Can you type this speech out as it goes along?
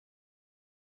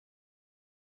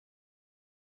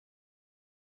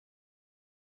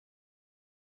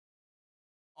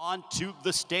Onto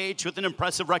the stage with an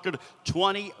impressive record,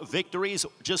 20 victories,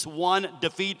 just 1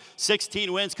 defeat,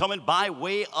 16 wins coming by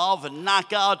way of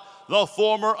knockout. The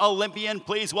former Olympian,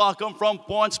 please welcome from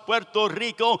Ponce, Puerto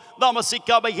Rico, damas y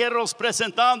caballeros,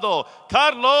 presentando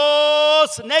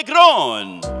Carlos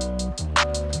Negron.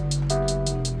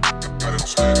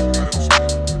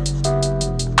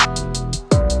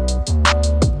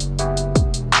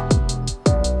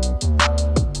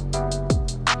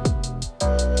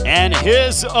 And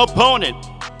his opponent,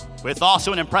 with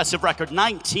also an impressive record,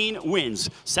 19 wins,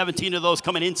 17 of those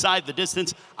coming inside the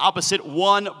distance, opposite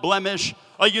 1 blemish,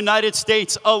 a United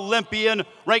States Olympian,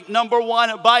 ranked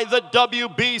 #1 by the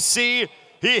WBC.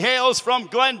 He hails from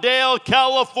Glendale,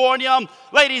 California.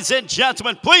 Ladies and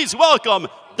gentlemen, please welcome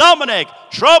Dominic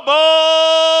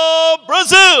Trouble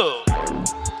Brazil.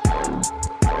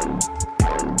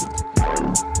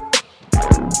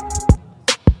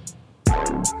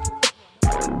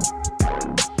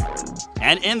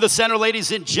 And in the center,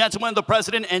 ladies and gentlemen, the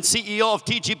president and CEO of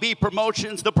TGB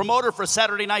Promotions, the promoter for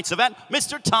Saturday night's event,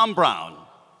 Mr. Tom Brown.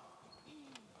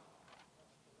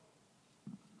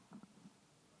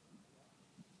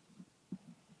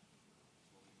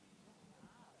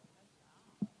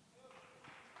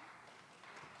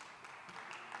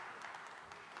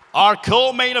 Our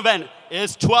co-main event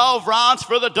is 12 rounds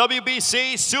for the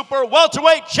WBC Super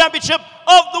Welterweight Championship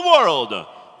of the World.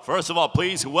 First of all,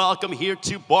 please welcome here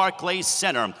to Barclays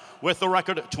Center with a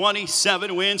record of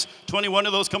 27 wins, 21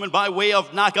 of those coming by way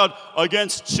of knockout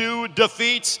against 2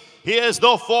 defeats. He is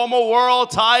the former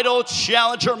world title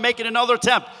challenger, making another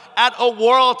attempt at a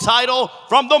world title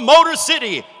from the Motor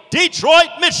City,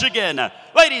 Detroit, Michigan.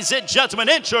 Ladies and gentlemen,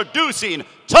 introducing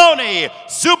Tony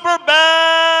Superbad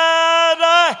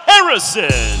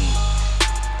Harrison.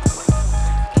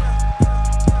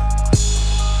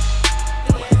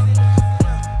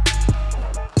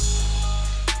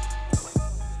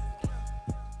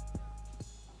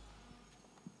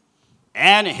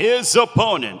 And his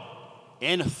opponent,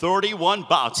 in 31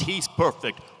 bouts, he's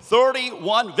perfect.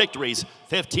 31 victories,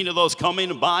 15 of those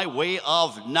coming by way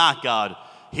of knockout.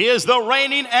 He is the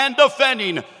reigning and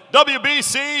defending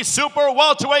WBC Super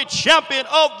Welterweight Champion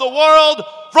of the World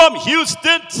from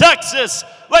Houston, Texas.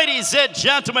 Ladies and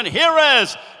gentlemen, here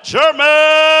is jermell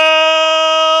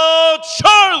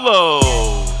Charlo.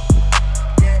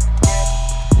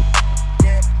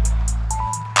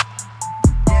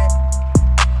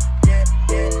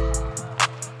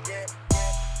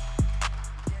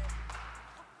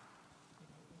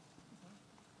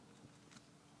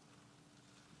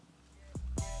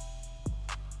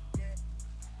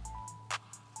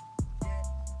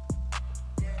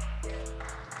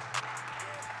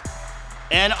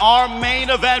 And our main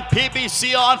event,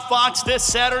 PBC on Fox this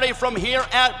Saturday from here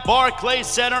at Barclays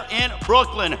Center in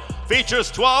Brooklyn, features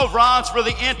 12 rounds for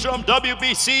the interim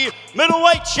WBC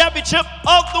Middleweight Championship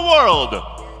of the World.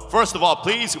 First of all,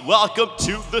 please welcome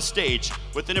to the stage,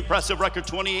 with an impressive record,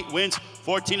 28 wins,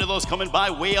 14 of those coming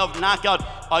by way of knockout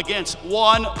against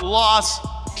 1 loss.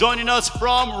 Joining us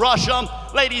from Russia,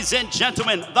 ladies and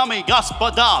gentlemen, dami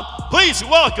gospoda, please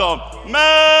welcome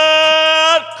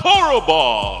Matt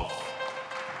Korobov.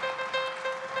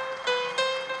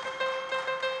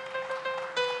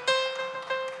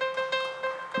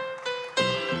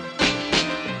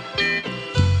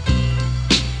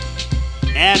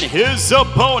 And his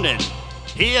opponent,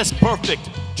 he is perfect,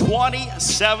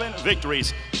 27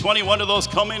 victories, 21 of those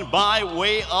coming by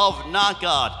way of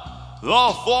knockout.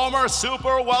 The former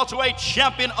Super Welterweight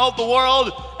Champion of the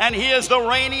World, and he is the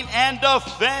reigning and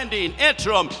defending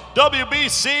interim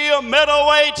WBC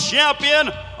Middleweight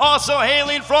Champion, also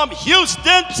hailing from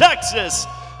Houston, Texas.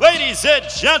 Ladies and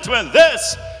gentlemen,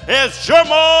 this is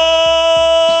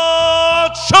jermall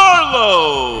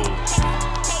Charlo.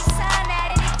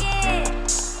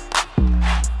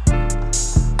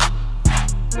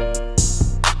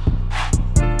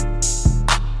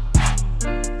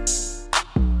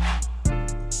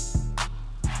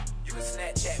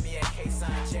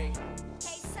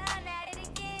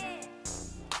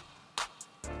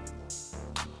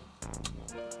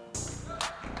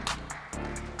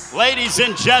 Ladies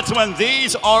and gentlemen,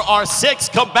 these are our 6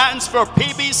 combatants for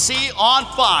PBC on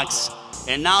Fox.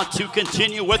 And now to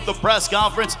continue with the press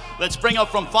conference, let's bring up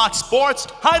from Fox Sports,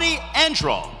 Heidi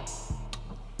Andro.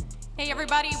 Hey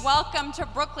everybody, welcome to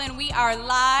Brooklyn. We are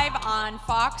live on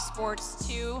Fox Sports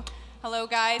 2. Hello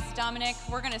guys, Dominic,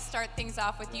 we're gonna start things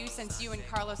off with you since you and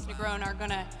Carlos Negron are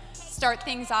gonna start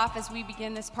things off as we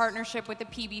begin this partnership with the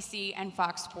PBC and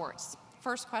Fox Sports.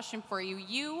 First question for you,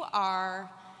 you are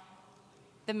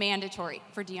the mandatory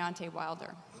for Deontay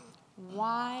Wilder.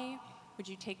 Why would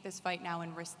you take this fight now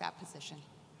and risk that position?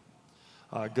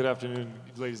 Good afternoon,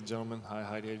 ladies and gentlemen. Hi,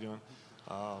 Heidi, how you doing?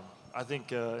 I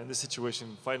think in this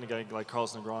situation, fighting a guy like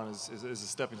Carlos Negron is a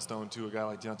stepping stone to a guy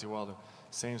like Deontay Wilder.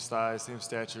 Same size, same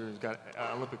stature, he's got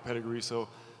Olympic pedigree, so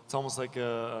it's almost like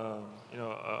a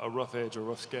rough edge or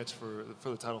rough sketch for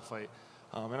the title fight.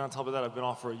 And on top of that, I've been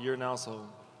off for a year now, so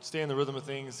stay in the rhythm of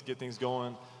things, get things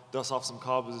going, dust off some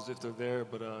cobwebs if they're there,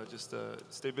 but just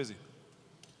stay busy.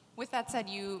 With that said,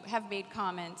 you have made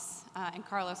comments, and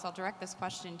Carlos, I'll direct this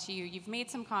question to you. You've made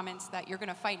some comments that you're going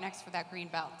to fight next for that green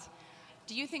belt.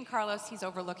 Do you think, Carlos, he's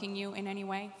overlooking you in any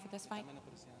way for this fight?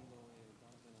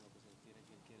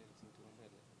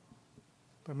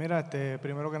 Pues mira,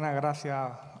 primero que nada,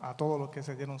 gracias a todos los que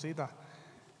se dieron cita.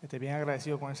 Bien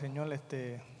agradecido con el señor.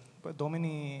 Pues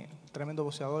Domini, tremendo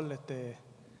boxeador.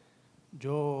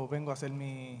 Yo vengo a hacer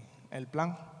el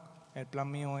plan. El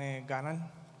plan mío es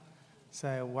ganar. O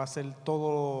sea, voy a hacer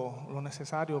todo lo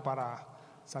necesario para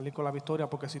salir con la victoria,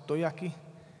 porque si estoy aquí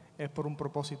es por un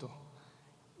propósito.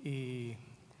 Y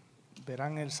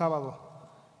verán el sábado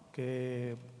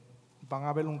que van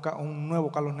a ver un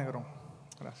nuevo Carlos Negrón.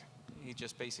 Gracias. He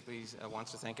just basically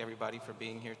wants to thank everybody for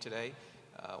being here today,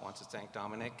 wants to thank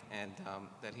Dominic, and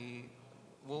that he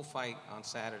will fight on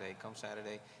Saturday, come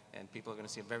Saturday, and people are going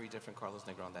to see a very different Carlos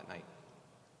Negron that night.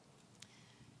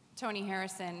 Tony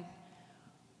Harrison,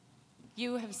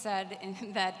 you have said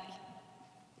that,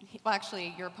 well,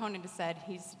 actually, your opponent has said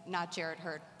he's not Jarrett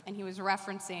Hurd, and he was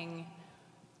referencing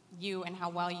you and how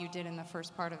well you did in the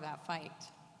first part of that fight.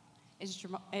 Is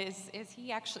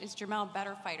Jermell a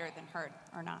better fighter than Hurd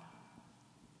or not?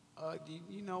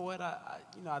 You know what? I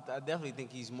definitely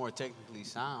think he's more technically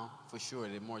sound, for sure.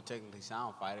 The more technically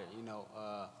sound fighter.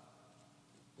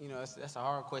 That's a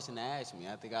hard question to ask me.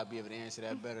 I think I'll be able to answer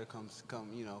that better come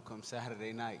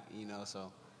Saturday night.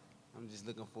 So I'm just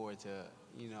looking forward to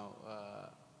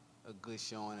a good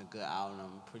showing, a good outing.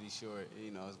 I'm pretty sure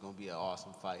it's going to be an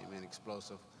awesome fight, man,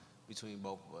 explosive between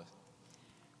both of us.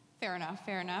 Fair enough,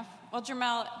 fair enough. Well,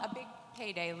 Jermell, a big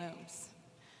payday looms.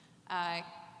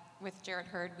 With Jarrett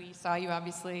Hurd, we saw you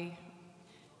obviously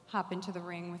hop into the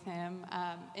ring with him.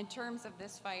 In terms of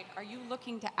this fight, are you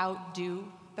looking to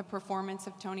outdo the performance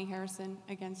of Tony Harrison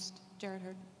against Jarrett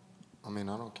Hurd? I mean,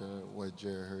 I don't care what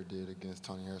Jarrett Hurd did against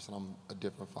Tony Harrison. I'm a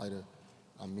different fighter.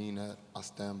 I mean that. I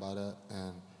stand by that.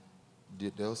 And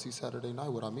they'll see Saturday night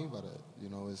what I mean by that.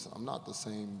 I'm not the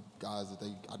same guys that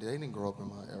they didn't grow up in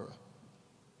my era.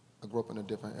 I grew up in a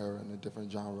different era, in a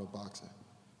different genre of boxing.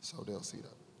 So they'll see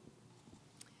that.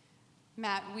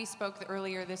 Matt, we spoke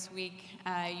earlier this week.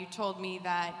 You told me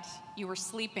that you were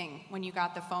sleeping when you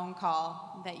got the phone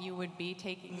call that you would be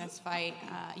taking this fight,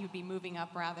 you'd be moving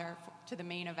up rather to the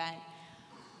main event.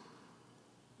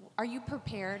 Are you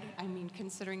prepared? I mean,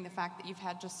 considering the fact that you've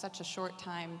had just such a short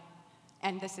time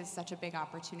and this is such a big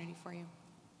opportunity for you.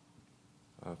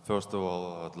 First of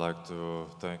all, I'd like to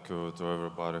thank you to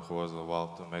everybody who was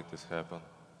involved to make this happen.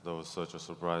 That was such a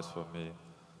surprise for me.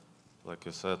 Like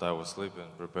you said, I was sleeping,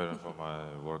 preparing for my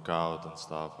workout and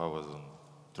stuff. I wasn't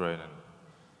training.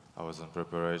 I was in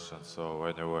preparation. So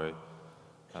anyway,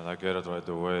 and I get it right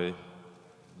away.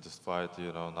 This fight,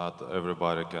 not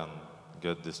everybody can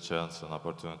get this chance and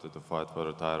opportunity to fight for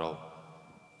the title.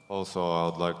 Also, I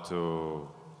would like to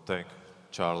thank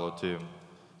Charlo team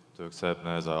to accept me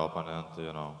as an opponent,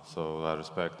 so I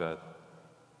respect that,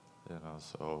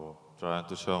 so trying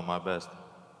to show my best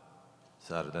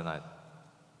Saturday night.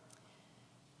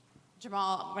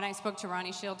 Jermall, when I spoke to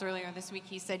Ronnie Shields earlier this week,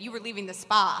 he said you were leaving the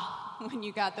spa when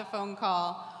you got the phone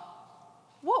call.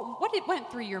 What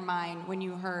went through your mind when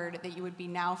you heard that you would be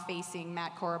now facing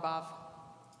Matt Korobov?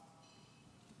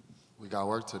 We got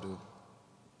work to do.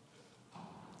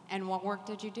 And what work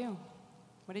did you do?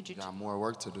 What did you do? Got more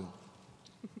work to do.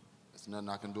 There's nothing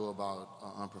I can do about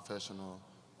an unprofessional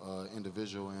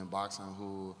individual in boxing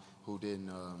who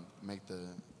didn't make the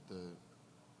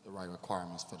right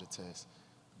requirements for the test.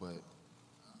 But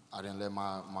I didn't let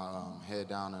my head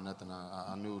down or nothing.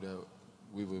 I knew that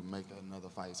we would make another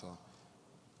fight. So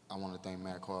I want to thank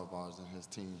Matt Korobov and his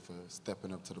team for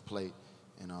stepping up to the plate.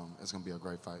 And it's going to be a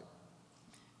great fight.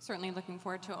 Certainly looking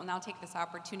forward to it. We'll now take this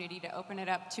opportunity to open it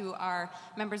up to our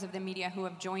members of the media who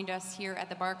have joined us here at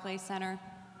the Barclays Center.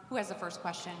 Who has the first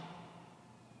question?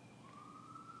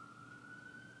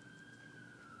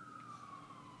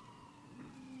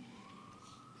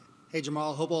 Hey,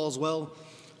 Jermall, hope all is well.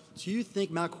 Do you think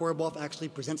Matt Korobov actually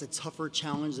presents a tougher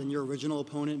challenge than your original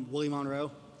opponent, Willie Monroe?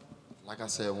 Like I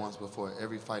said once before,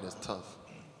 every fight is tough.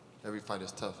 Every fight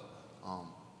is tough.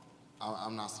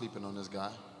 I'm not sleeping on this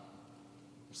guy.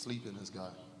 I'm sleeping this guy.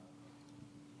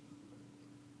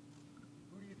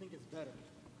 Who do you think is better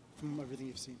from everything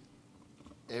you've seen?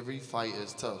 Every fight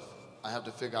is tough. I have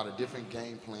to figure out a different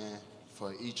game plan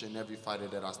for each and every fighter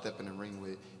that I step in the ring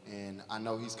with. And I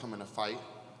know he's coming to fight.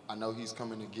 I know he's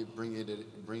coming to bring it,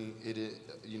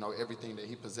 you know, everything that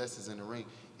he possesses in the ring.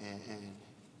 And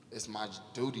it's my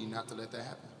duty not to let that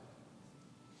happen.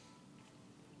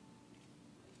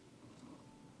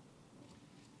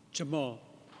 Jermall,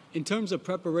 in terms of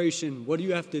preparation, what do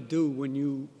you have to do when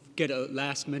you get a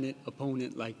last-minute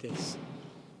opponent like this?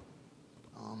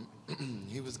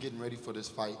 He was getting ready for this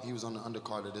fight. He was on the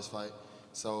undercard of this fight.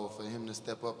 So for him to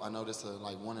step up, I know this is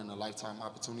like one in a lifetime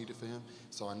opportunity for him.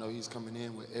 So I know he's coming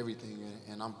in with everything,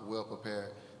 and I'm well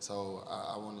prepared. So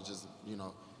I want to just, you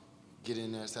know, get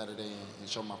in there Saturday and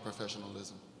show my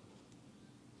professionalism.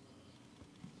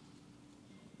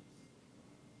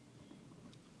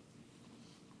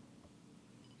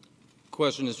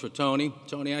 Question is for Tony.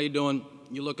 Tony, how you doing?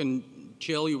 You looking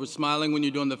chill. You were smiling when you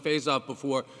were doing the face-off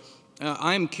before.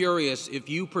 I'm curious if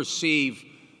you perceive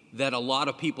that a lot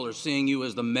of people are seeing you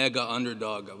as the mega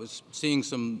underdog. I was seeing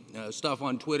some stuff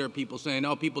on Twitter, people saying,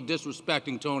 oh, people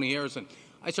disrespecting Tony Harrison.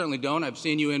 I certainly don't. I've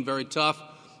seen you in very tough,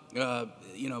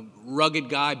 you know, rugged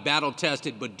guy,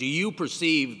 battle-tested. But do you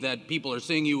perceive that people are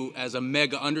seeing you as a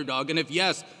mega underdog? And if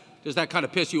yes, does that kind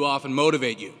of piss you off and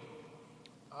motivate you?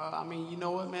 I mean, you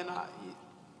know what, man?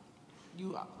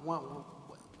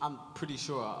 I'm pretty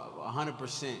sure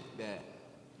 100% that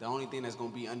the only thing that's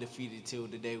gonna be undefeated till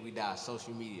the day we die is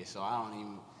social media. So I don't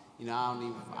even, you know,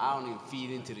 I don't even feed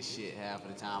into the shit half of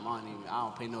the time. I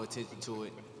don't pay no attention to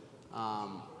it.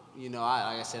 You know,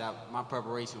 like I said, my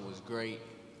preparation was great.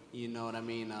 You know what I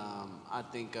mean? I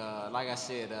think, like I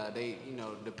said, you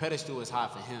know, the pedestal is high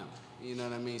for him. You know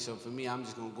what I mean? So for me, I'm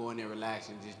just gonna go in there, relax,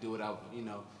 and just do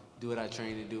what I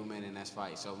train to do, man, and that's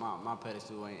fight. So my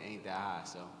pedestal ain't that high.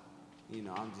 So, you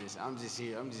know, I'm just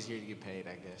here to get paid,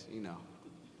 I guess. You know.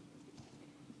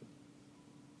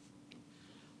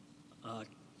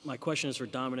 My question is for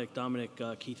Dominic. Dominic,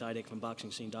 Keith Idek from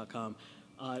BoxingScene.com.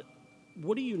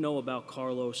 What do you know about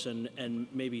Carlos and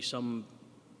maybe some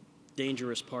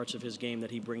dangerous parts of his game that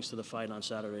he brings to the fight on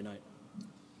Saturday night?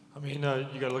 I mean,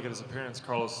 you got to look at his appearance.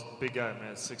 Carlos, big guy,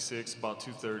 man, 6'6", about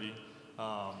 230.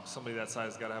 Somebody that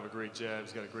size has got to have a great jab.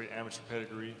 He's got a great amateur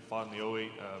pedigree. Fought in the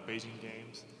 08 Beijing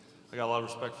Games. I got a lot of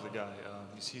respect for the guy.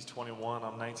 He's 21.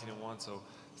 I'm 19-1, so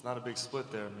it's not a big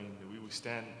split there. I mean, we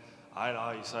stand eye to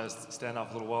eye. You saw us stand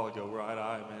off a little while ago. We're eye to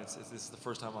eye, man. This is the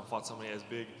first time I've fought somebody as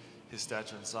big, his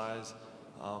stature and size.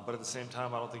 But at the same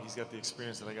time, I don't think he's got the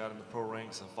experience that I got in the pro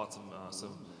ranks. I've fought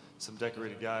some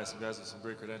decorated guys, some guys with some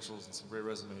great credentials and some great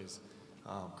resumes.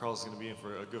 Carlos is going to be in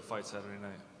for a good fight Saturday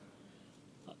night.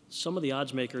 Some of the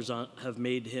odds makers have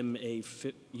made him a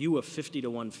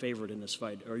 50-1 favorite in this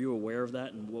fight. Are you aware of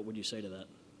that, and what would you say to that?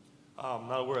 I'm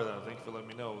not aware of that. Thank you for letting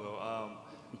me know, though.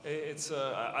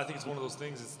 I think it's one of those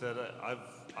things. It's that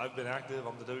I've been active.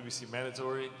 I'm the WBC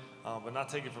mandatory, but not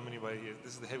taking from anybody.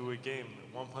 This is the heavyweight game.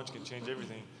 One punch can change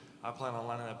everything. I plan on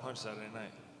landing that punch Saturday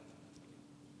night.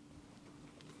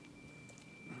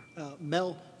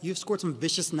 Mel, you've scored some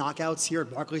vicious knockouts here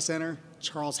at Barclays Center.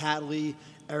 Charles Hatley,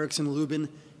 Erickson Lubin.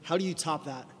 How do you top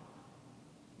that?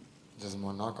 Just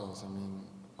more knockouts. I mean,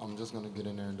 I'm just going to get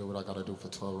in there and do what I got to do for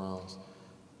 12 rounds.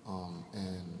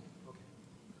 And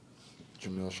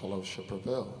jermell Charlo should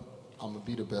prevail. I'm going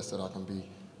to be the best that I can be.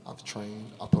 I've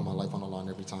trained. I put my life on the line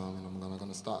every time, and I'm not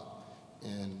going to stop.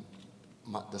 And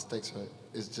the stakes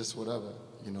is just whatever.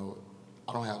 You know,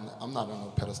 I'm not on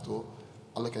no pedestal.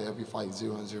 I look at every fight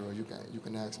 0-0. You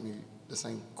can ask me the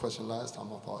same question last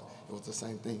time I fought. It was the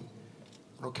same thing.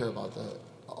 I don't care about that,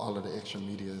 all of the extra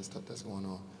media and stuff that's going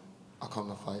on. I come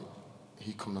to fight,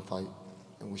 he come to fight,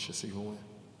 and we should see who wins.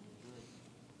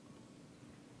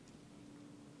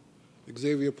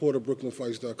 Xavier Porter,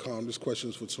 BrooklynFights.com. This question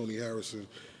is for Tony Harrison.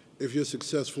 If you're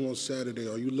successful on Saturday,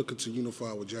 are you looking to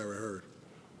unify with Jarrett Hurd?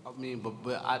 I mean, but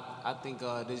I think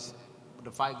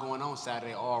the fight going on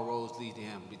Saturday, all roads lead to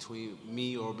him. Between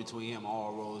me or between him,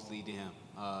 all roads lead to him.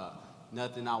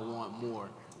 Nothing I want more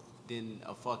than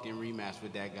a fucking rematch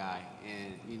with that guy.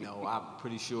 And you know, I'm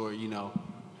pretty sure he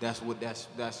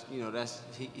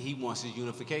wants his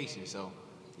unification. So,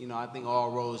 you know, I think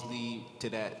all roads lead to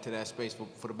that space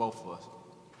for the both of us.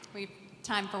 We have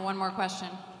time for one more question.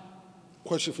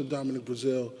 Question for Dominic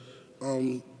Brazil.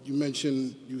 You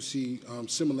mentioned you see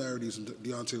similarities in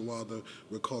Deontay Wilder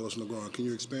with Carlos Negron. Can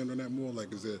you expand on that more?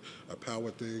 Like, is it a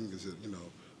power thing? Is it, you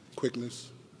know,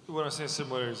 quickness? When I say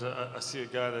similarities, I see a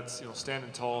guy that's, you know,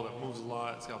 standing tall, that moves a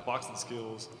lot, he's got boxing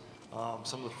skills.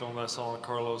 Some of the film that I saw on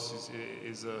Carlos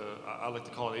is I like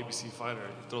to call it ABC fighter.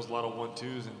 He throws a lot of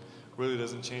 1-2s and really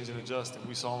doesn't change and adjust. And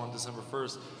we saw him on December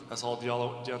 1st. That's all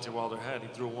Deontay Wilder had. He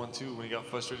threw a 1-2. When he got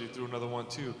frustrated, he threw another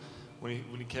 1-2. when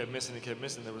he kept missing,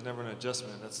 there was never an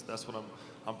adjustment. That's what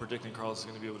I'm predicting Carlos is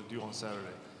going to be able to do on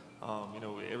Saturday. You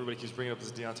know, everybody keeps bringing up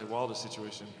this Deontay Wilder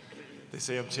situation. They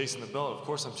say I'm chasing the belt. Of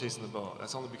course I'm chasing the belt.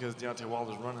 That's only because Deontay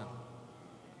Wilder's running.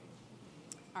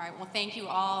 All right, well, thank you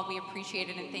all. We appreciate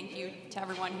it, and thank you to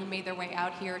everyone who made their way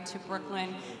out here to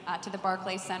Brooklyn, to the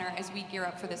Barclays Center as we gear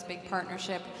up for this big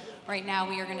partnership. Right now,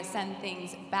 we are going to send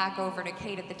things back over to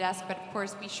Kate at the desk, but of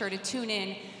course, be sure to tune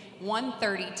in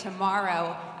 1:30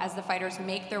 tomorrow as the fighters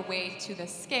make their way to the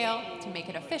scale to make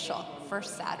it official for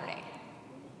Saturday.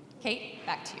 Kate,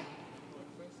 back to you.